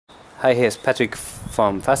Hi, here's Patrick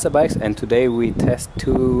from Fasterbikes, and today we test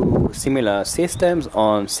two similar systems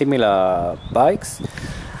on similar bikes.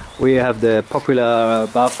 We have the popular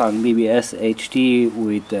Bafang BBSHD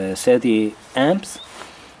with 30 amps.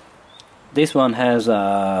 This one has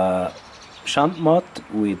a shunt mod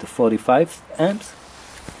with 45 amps,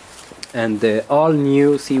 and the all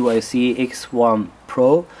new CYC X1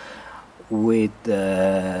 Pro with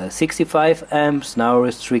 65 amps, now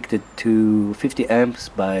restricted to 50 amps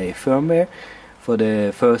by firmware for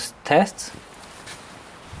the first tests.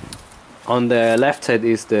 On the left side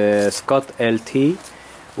is the Scott LT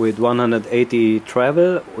with 180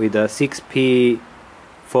 travel with a 6P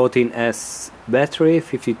 14S battery,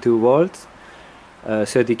 52 volts,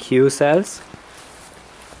 30Q cells,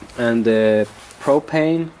 and the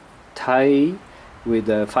propane tie with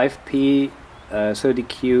a 5P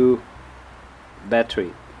 30Q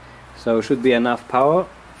battery, so should be enough power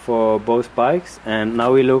for both bikes. And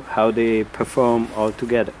now we look how they perform all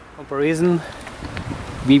together. Comparison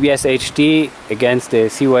BBSHD against the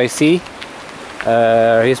CYC.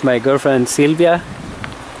 Here's my girlfriend Sylvia,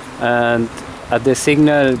 and at the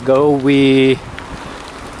signal go we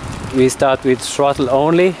start with throttle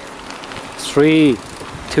only. 3,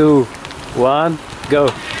 2, 1,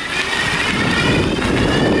 go.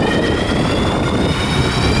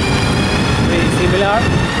 Similar.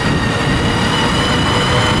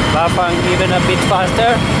 Bafang even a bit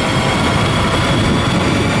faster.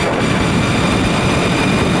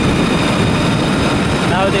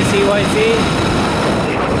 Now the CYC.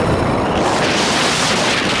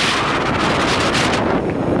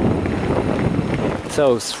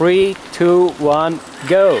 So 3, 2, 1,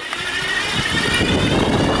 go.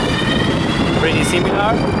 Pretty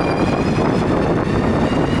similar.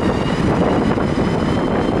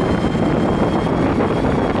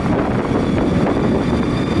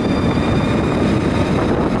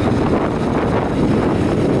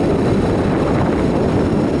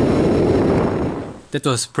 That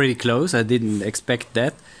was pretty close, I didn't expect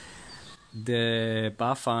that. The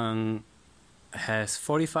Bafang has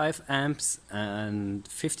 45 amps and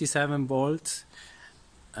 57 volts,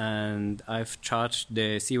 and I've charged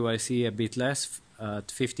the CYC a bit less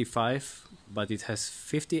at 55, but it has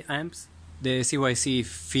 50 amps. The CYC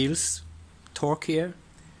feels torqueier,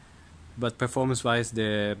 but performance wise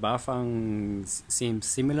the Bafang seems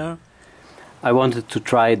similar. I wanted to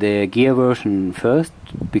try the gear version first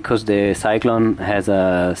because the Cyclone has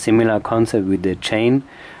a similar concept with the chain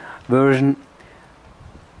version,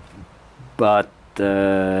 but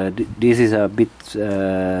this is a bit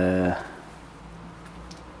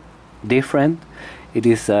different. It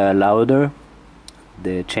is louder,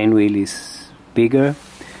 the chain wheel is bigger.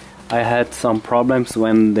 I had some problems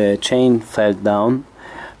when the chain fell down.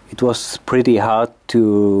 It was pretty hard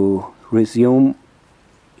to resume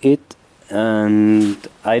it, and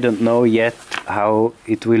I don't know yet how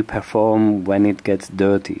it will perform when it gets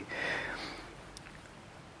dirty.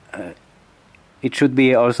 It should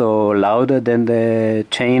be also louder than the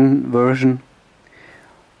chain version,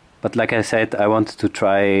 but like I said, I wanted to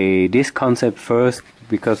try this concept first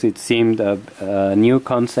because it seemed a new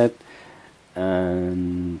concept,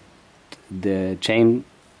 and the chain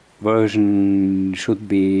version should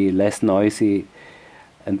be less noisy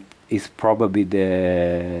and is probably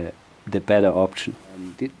the better option.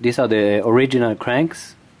 These are the original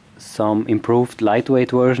cranks. Some improved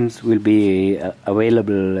lightweight versions will be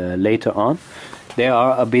available later on. They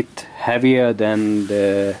are a bit heavier than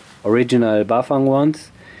the original Bafang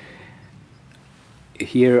ones.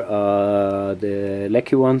 Here are the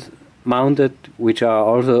Lecky ones mounted, which are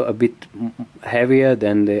also a bit heavier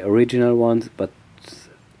than the original ones, but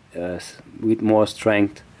with more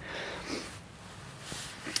strength.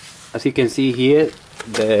 As you can see here,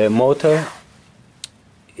 the motor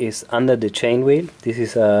is under the chain wheel. This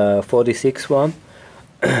is a 46 one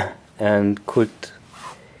and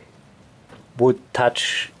would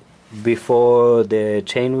touch before the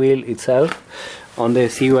chain wheel itself. On the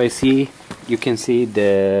CYC you can see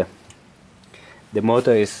the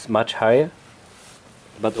motor is much higher,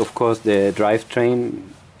 but of course the drivetrain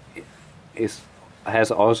has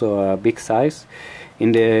also a big size.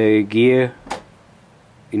 In the gear,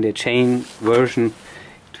 in the chain version,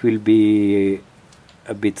 it will be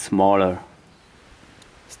a bit smaller.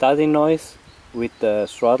 Starting noise with the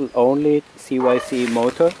throttle only CYC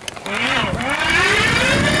motor.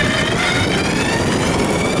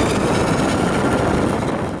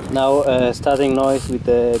 Now starting noise with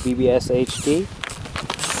the BBSHD,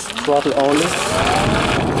 throttle only.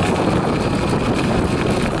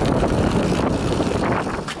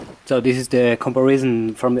 So this is the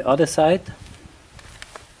comparison from the other side.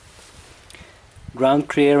 ground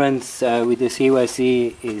clearance with the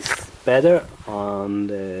CYC is better on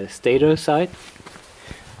the stator side.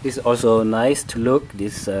 This is also nice to look,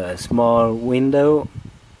 this small window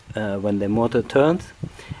when the motor turns.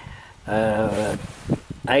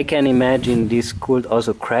 I can imagine this could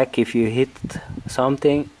also crack if you hit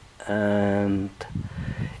something, and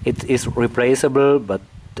it is replaceable, but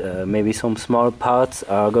maybe some small parts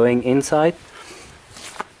are going inside.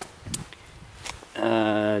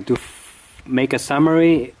 To make a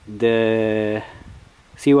summary, the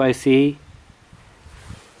CYC,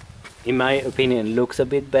 in my opinion, looks a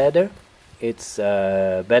bit better. It's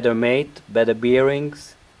better made, better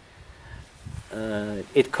bearings.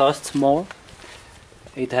 It costs more.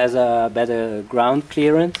 It has a better ground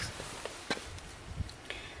clearance.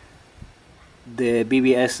 The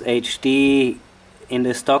BBSHD in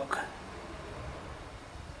the stock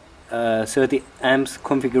 30 amps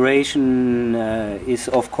configuration is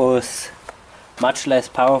of course much less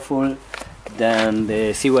powerful than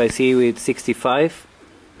the CYC with 65.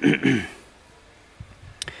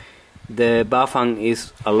 The Bafang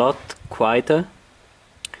is a lot quieter.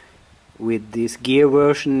 With this gear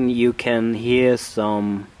version you can hear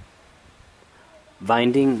some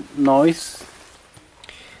winding noise.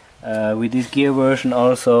 With this gear version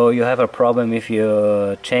also you have a problem if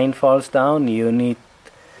your chain falls down. You need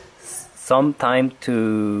some time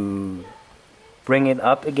to bring it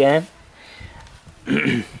up again.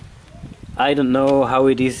 I don't know how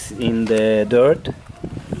it is in the dirt.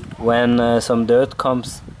 When some dirt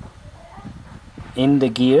comes in the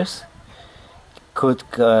gears, could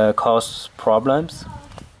cause problems.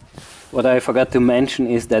 What I forgot to mention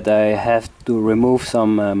is that I have to remove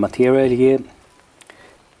some material here.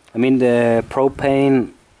 I mean, the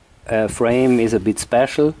propane frame is a bit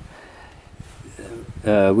special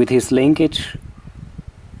with his linkage,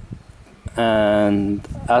 and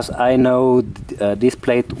as I know, this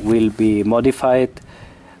plate will be modified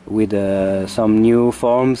with some new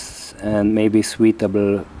forms and maybe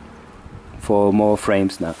suitable for more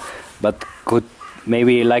frames now, but could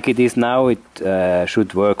maybe like it is now, it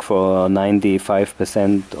should work for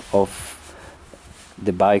 95% of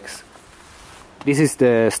the bikes. This is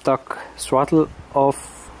the stock throttle of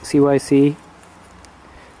CYC,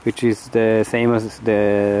 which is the same as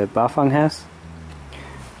the Bafang has.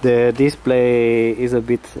 The display is a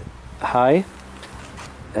bit high,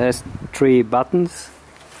 has 3 buttons.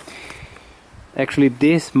 Actually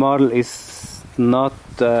this model is not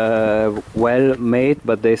well made,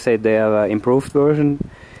 but they say they have an improved version,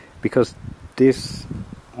 because this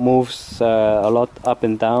moves a lot up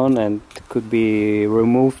and down and could be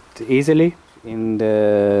removed easily. In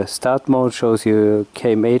the start mode shows you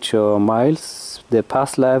kmh or miles, the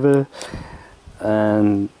pass level,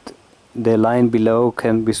 and the line below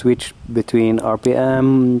can be switched between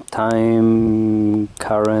RPM, time,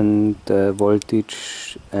 current,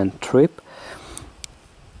 voltage and trip,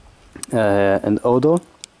 and odo.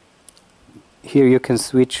 Here you can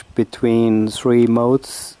switch between 3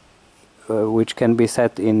 modes which can be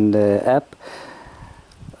set in the app,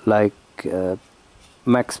 like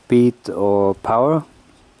max speed or power.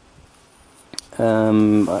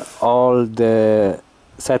 All the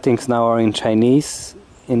settings now are in Chinese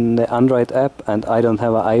in the Android app, and I don't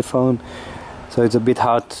have an iPhone, so it's a bit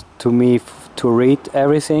hard to me to read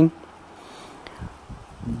everything.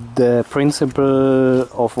 The principle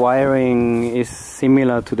of wiring is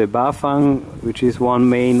similar to the Bafang, which is one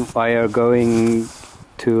main wire going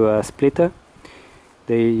to a splitter.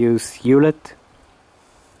 They use Hewlett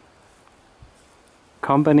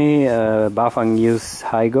company, Bafang use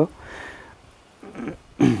Hygo.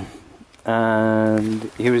 And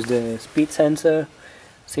here is the speed sensor,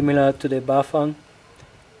 similar to the Bafang.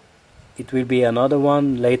 It will be another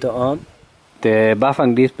one later on. The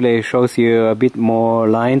Bafang display shows you a bit more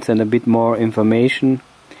lines and a bit more information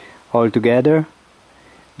altogether.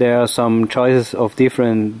 There are some choices of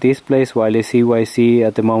different displays, while the CYC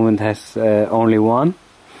at the moment has only one.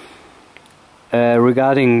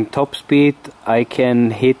 Regarding top speed, I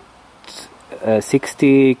can hit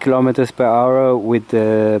 60 kilometers per hour with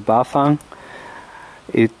the Bafang.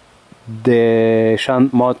 The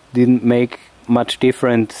shunt mod didn't make much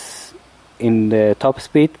difference in the top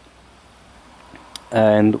speed,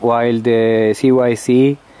 and while the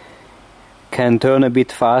CYC can turn a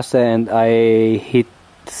bit faster, and I hit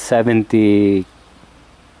 70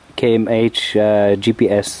 kmh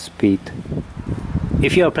GPS speed.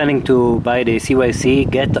 If you are planning to buy the CYC,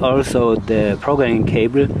 get also the programming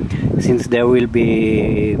cable, since there will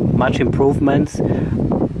be much improvements.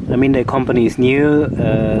 I mean, the company is new,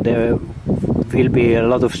 there will be a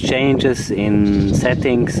lot of changes in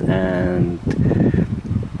settings, and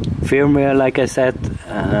firmware, like I said,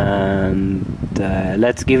 and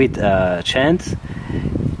let's give it a chance.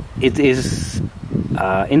 It is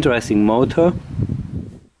an interesting motor.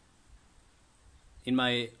 In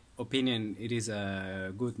my opinion, it is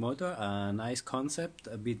a good motor, a nice concept,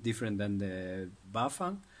 a bit different than the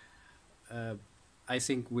Bafang. I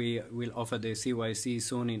think we will offer the CYC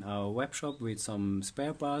soon in our web shop with some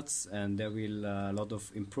spare parts, and there will a lot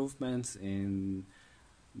of improvements in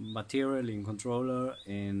material, in controller,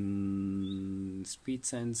 in speed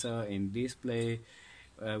sensor, in display.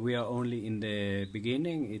 We are only in the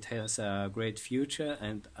beginning. It has a great future,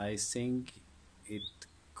 and I think it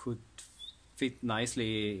could fit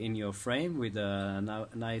nicely in your frame with a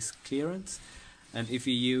nice clearance. And if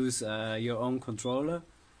you use your own controller,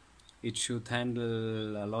 it should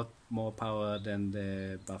handle a lot more power than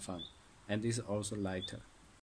the Bafang, and is also lighter.